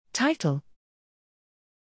Title: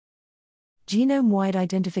 Genome-wide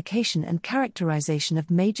identification and characterization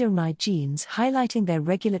of major RNAi genes highlighting their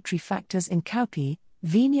regulatory factors in Cowpea,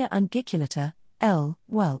 Vigna unguiculata, L.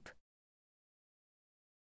 Walp.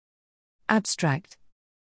 Abstract.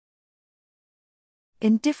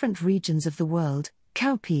 In different regions of the world,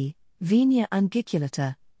 Cowpea, Vigna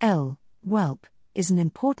unguiculata, L. Walp, is an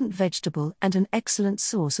important vegetable and an excellent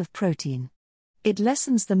source of protein. It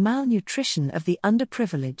lessens the malnutrition of the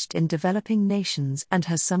underprivileged in developing nations and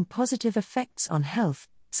has some positive effects on health,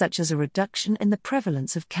 such as a reduction in the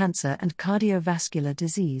prevalence of cancer and cardiovascular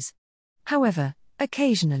disease. However,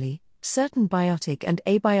 occasionally, certain biotic and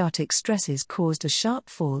abiotic stresses caused a sharp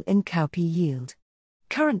fall in cowpea yield.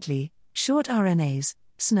 Currently, short RNAs,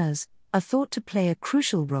 SNRs, are thought to play a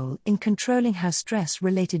crucial role in controlling how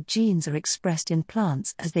stress-related genes are expressed in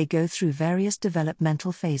plants as they go through various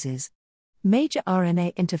developmental phases. Major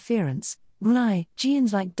RNA interference, RNAi,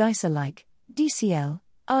 genes like DICER-like, DCL,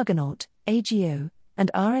 Argonaut, AGO, and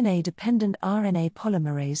RNA-dependent RNA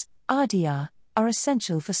polymerase, RDR, are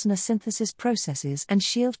essential for SNR synthesis processes and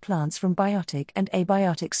shield plants from biotic and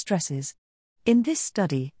abiotic stresses. In this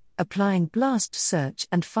study, applying blast search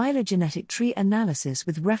and phylogenetic tree analysis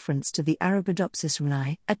with reference to the Arabidopsis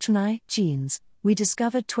RNAi genes, we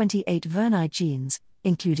discovered 28 RNAi genes,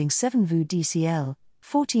 including 7 VU DCL,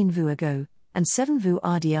 14 VU AGO, and 7 VU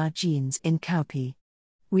RDR genes in cowpea.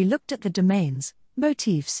 We looked at the domains,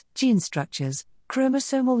 motifs, gene structures,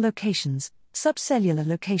 chromosomal locations, subcellular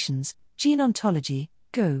locations, gene ontology,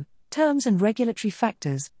 GO, terms and regulatory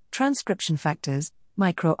factors, transcription factors,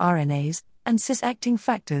 microRNAs, and cis-acting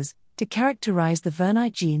factors, to characterize the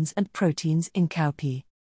RNAi genes and proteins in cowpea.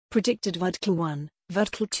 Predicted VUDCL1,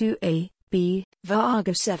 VUDCL2a, B,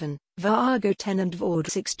 VARGO7, VARGO10 and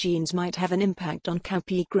VARG6 genes might have an impact on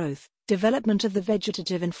cowpea growth, development of the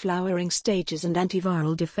vegetative and flowering stages and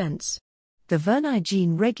antiviral defense. The RNAi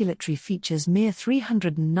gene regulatory features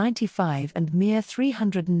MIR395 and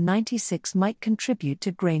MIR396 might contribute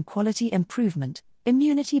to grain quality improvement,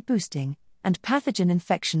 immunity boosting, and pathogen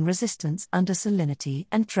infection resistance under salinity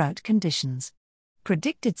and drought conditions.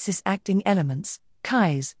 Predicted cis-acting elements,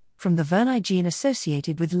 CAIs, from the RNAi gene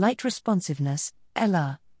associated with light responsiveness,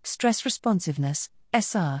 LR, stress responsiveness,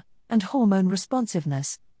 SR, and hormone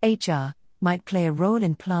responsiveness, HR, might play a role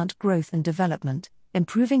in plant growth and development,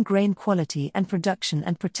 improving grain quality and production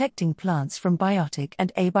and protecting plants from biotic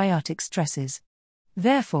and abiotic stresses.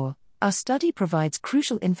 Therefore, our study provides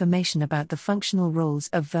crucial information about the functional roles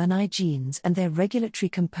of RNAi genes and their regulatory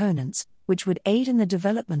components, which would aid in the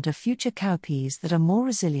development of future cowpeas that are more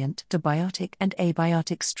resilient to biotic and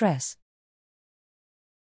abiotic stress.